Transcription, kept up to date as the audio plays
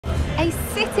A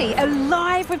city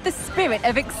alive with the spirit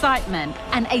of excitement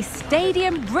and a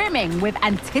stadium brimming with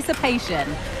anticipation.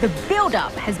 The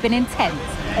build-up has been intense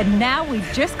and now we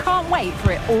just can't wait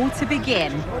for it all to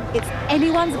begin. It's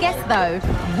anyone's guess though,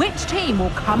 which team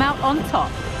will come out on top.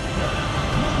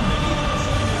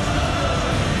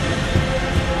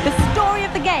 The story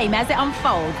of the game as it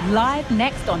unfolds live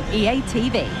next on EA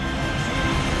TV.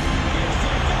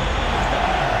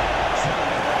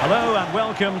 Hello and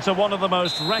welcome to one of the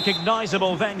most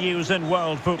recognisable venues in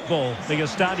world football, the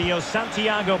Estadio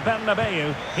Santiago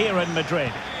Bernabeu here in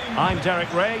Madrid. I'm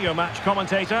Derek Ray, your match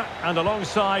commentator, and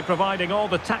alongside providing all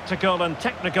the tactical and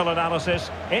technical analysis,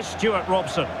 it's Stuart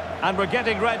Robson. And we're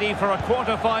getting ready for a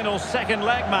quarter-final second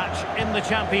leg match in the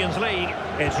Champions League.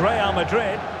 It's Real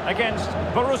Madrid against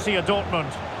Borussia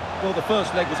Dortmund. Well, the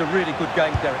first leg was a really good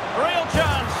game, Derek. Real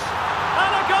chance!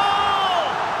 And a goal!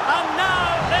 And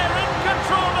now they're in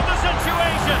control of the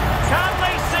situation. Can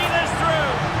they see this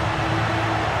through?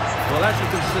 Well, as you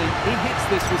can see, he hits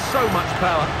this with so much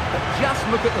power, but just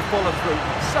look at the follow-through.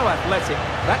 So athletic.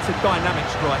 That's a dynamic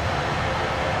strike.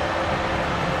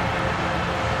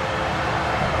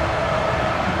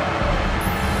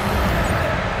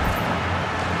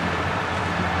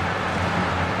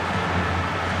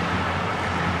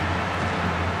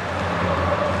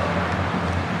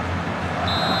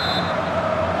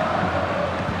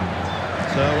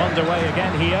 So underway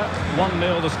again here,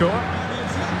 1-0 the score.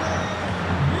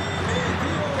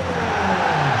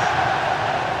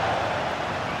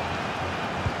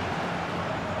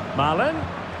 Malin.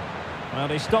 Well,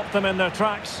 he stopped them in their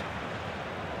tracks.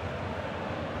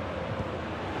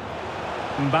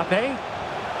 Mbappe.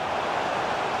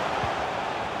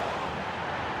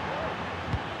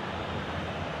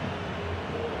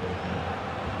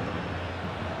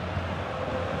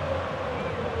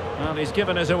 Well, he's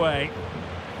given us away.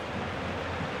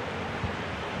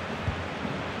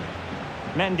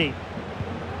 Mendy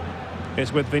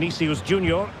is with Vinicius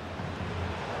Junior.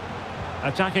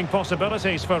 Attacking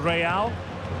possibilities for Real.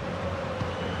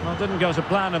 Well, didn't go to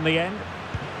plan in the end.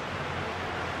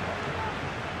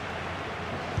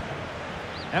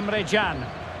 Emre Can.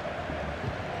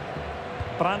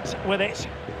 Brandt with it.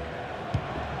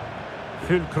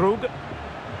 Füllkrug.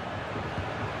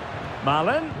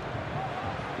 Malin.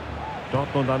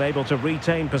 Dortmund unable to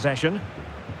retain possession.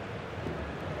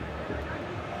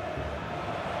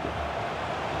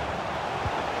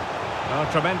 Oh,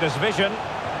 tremendous vision.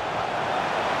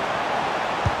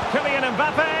 Kylian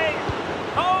Mbappe.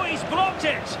 Oh, he's blocked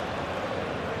it.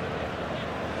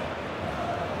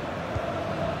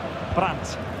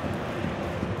 Brandt.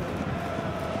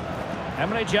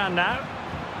 Emre Can now.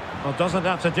 Well, doesn't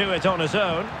have to do it on his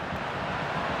own.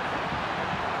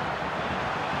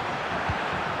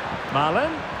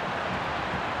 Malin.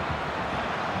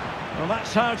 Well,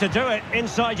 that's how to do it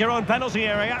inside your own penalty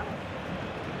area.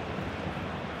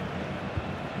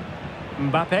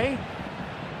 Mbappe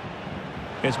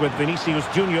is with Vinicius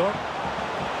Junior.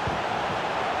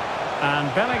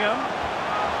 And Bellingham,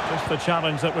 just the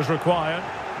challenge that was required.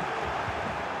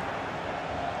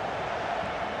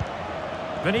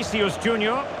 Vinicius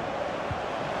Junior.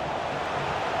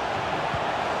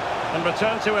 And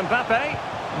return to Mbappe.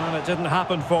 Well, it didn't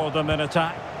happen for them in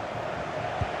attack.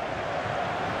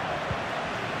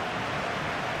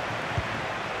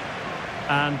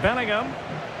 And Bellingham.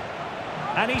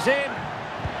 And he's in.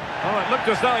 Oh, it looked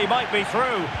as though he might be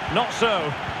through. Not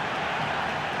so.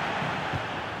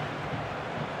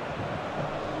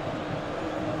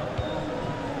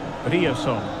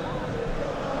 Ryerson.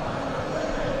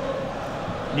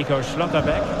 Nico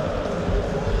Schlotterbeck.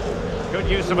 Good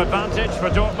use of advantage for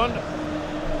Dortmund.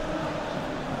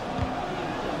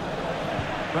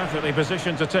 Perfectly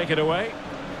positioned to take it away.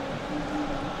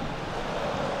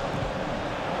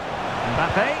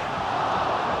 Mbappe.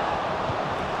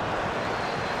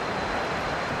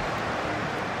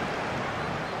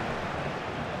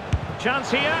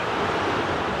 Chance here.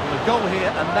 Well, a goal here,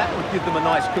 and that would give them a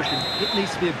nice cushion. It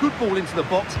needs to be a good ball into the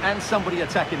box and somebody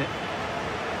attacking it.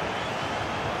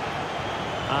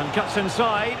 And cuts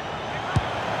inside.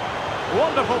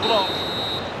 Wonderful block.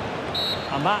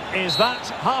 And that is that.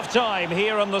 Half-time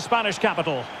here in the Spanish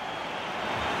capital.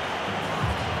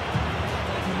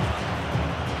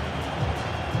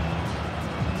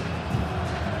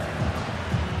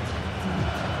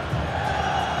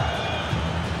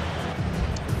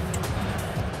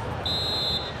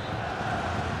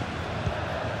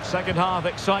 Second half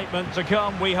excitement to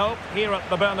come, we hope, here at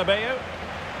the Bernabeu.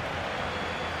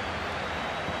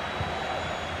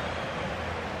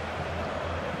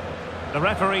 The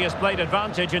referee has played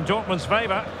advantage in Dortmund's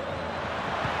favour.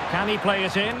 Can he play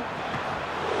it in?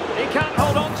 He can't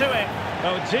hold on to it.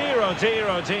 Oh dear, oh dear,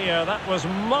 oh dear. That was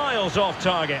miles off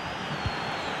target.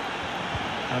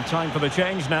 And time for the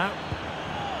change now.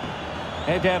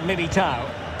 Eder Militao.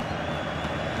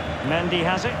 Mendy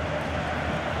has it.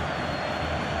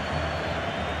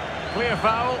 Clear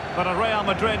foul, but a Real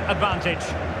Madrid advantage.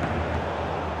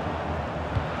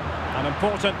 An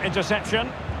important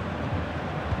interception.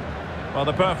 Well,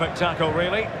 the perfect tackle,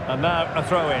 really. And now a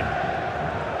throw-in.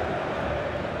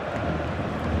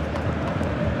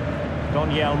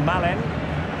 Donyell Malen.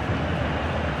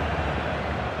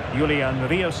 Julian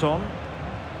Rierson.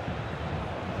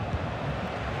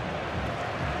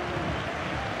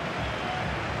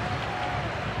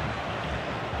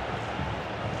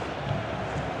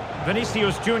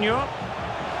 Vinicius Junior.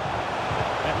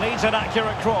 It needs an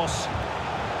accurate cross.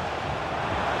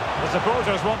 The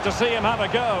supporters want to see him have a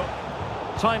go.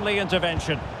 Timely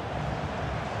intervention.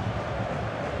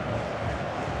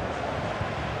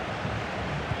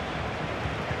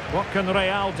 What can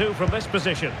Real do from this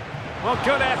position? Well,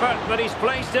 good effort, but he's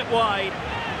placed it wide.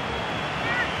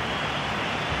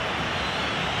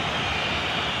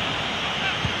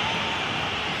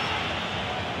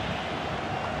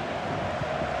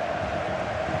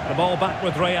 The ball back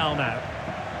with Real now.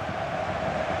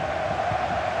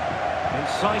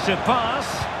 Incisive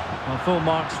pass. Well, full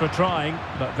marks for trying,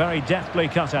 but very deftly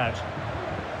cut out.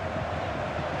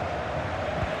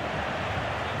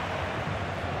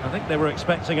 I think they were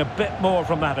expecting a bit more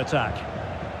from that attack.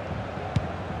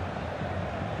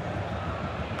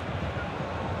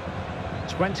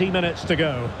 "20 minutes to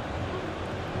go.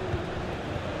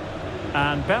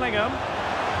 And Bellingham.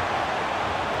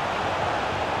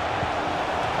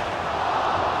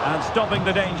 And stopping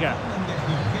the danger.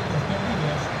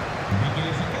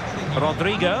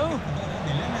 Rodrigo.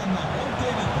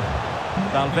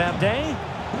 Valverde.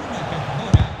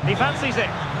 He fancies it.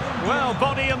 Well,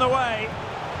 body in the way.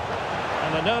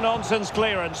 And a no-nonsense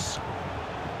clearance.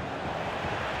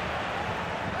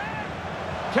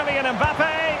 Kylian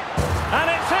Mbappe. And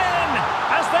it's in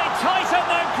as they tighten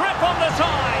their grip on the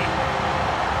tie.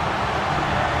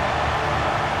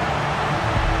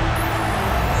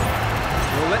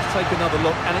 Well, let's take another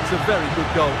look, and it's a very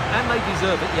good goal. And they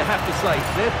deserve it, you have to say.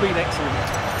 They've been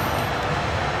excellent.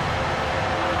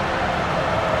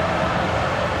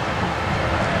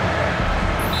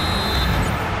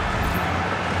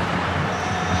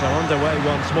 So underway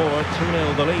once more,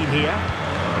 2-0 the lead here.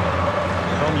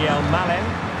 Donyell Malen.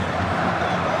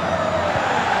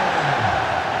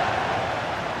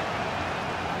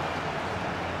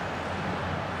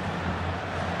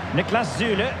 Niklas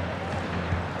Süle.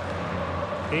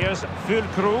 Here's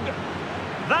Füllkrug.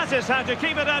 That is how to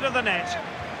keep it out of the net.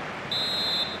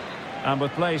 And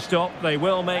with play stopped, they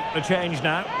will make the change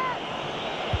now.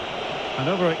 And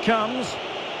over it comes.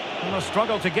 And they'll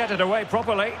struggle to get it away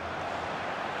properly.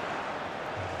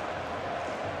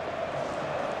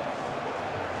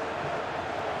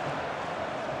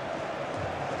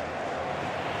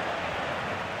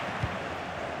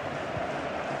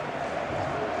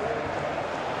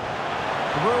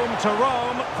 Room to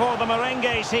roam for the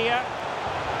Merengues here.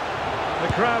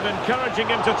 The crowd encouraging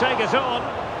him to take it on,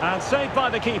 and saved by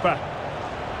the keeper.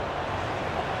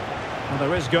 Well,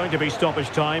 there is going to be stoppage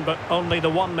time, but only the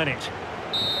 1 minute.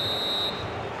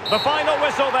 The final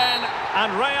whistle then,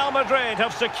 and Real Madrid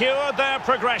have secured their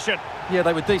progression. Yeah,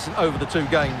 they were decent over the two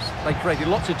games. They created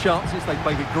lots of chances, they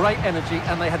played with great energy,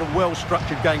 and they had a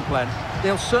well-structured game plan.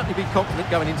 They'll certainly be confident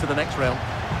going into the next round.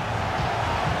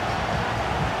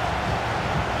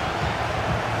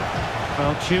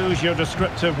 Well, choose your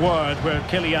descriptive word where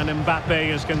Kylian Mbappe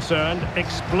is concerned.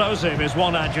 Explosive is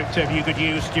one adjective you could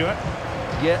use, Stuart.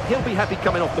 Yeah, he'll be happy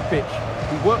coming off the pitch.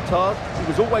 He worked hard, he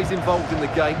was always involved in the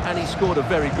game, and he scored a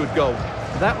very good goal.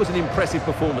 That was an impressive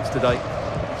performance today.